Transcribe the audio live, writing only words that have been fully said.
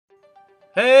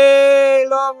Hey,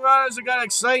 long runners, I got an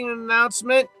exciting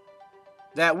announcement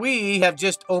that we have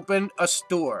just opened a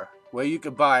store where you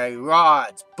can buy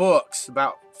rods, books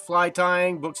about fly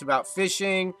tying, books about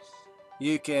fishing.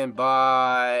 You can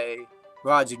buy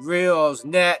rods and reels,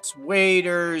 nets,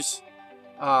 waders,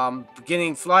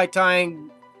 beginning fly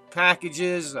tying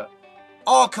packages,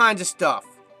 all kinds of stuff.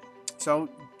 So,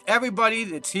 everybody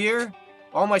that's here,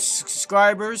 all my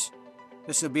subscribers,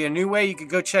 this will be a new way you can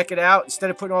go check it out. Instead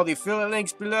of putting all the affiliate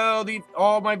links below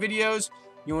all my videos,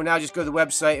 you will now just go to the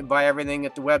website and buy everything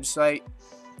at the website.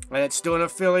 And it's still an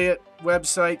affiliate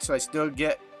website, so I still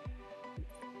get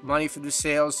money for the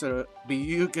sales. So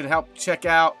you can help check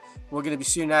out. We're going to be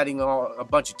soon adding a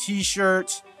bunch of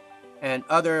t-shirts and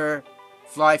other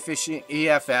fly fishing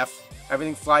EFF,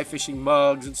 everything fly fishing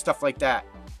mugs and stuff like that.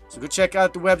 So go check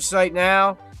out the website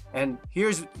now. And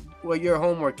here's what your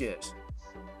homework is.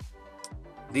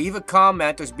 Leave a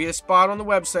comment. There's be a spot on the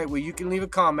website where you can leave a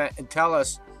comment and tell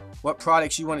us what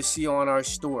products you want to see on our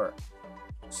store.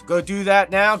 So go do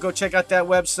that now. Go check out that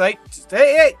website.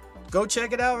 Hey, go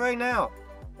check it out right now.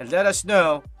 And let us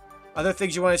know other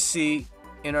things you want to see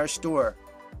in our store.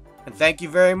 And thank you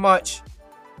very much,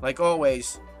 like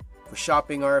always, for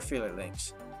shopping our affiliate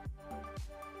links.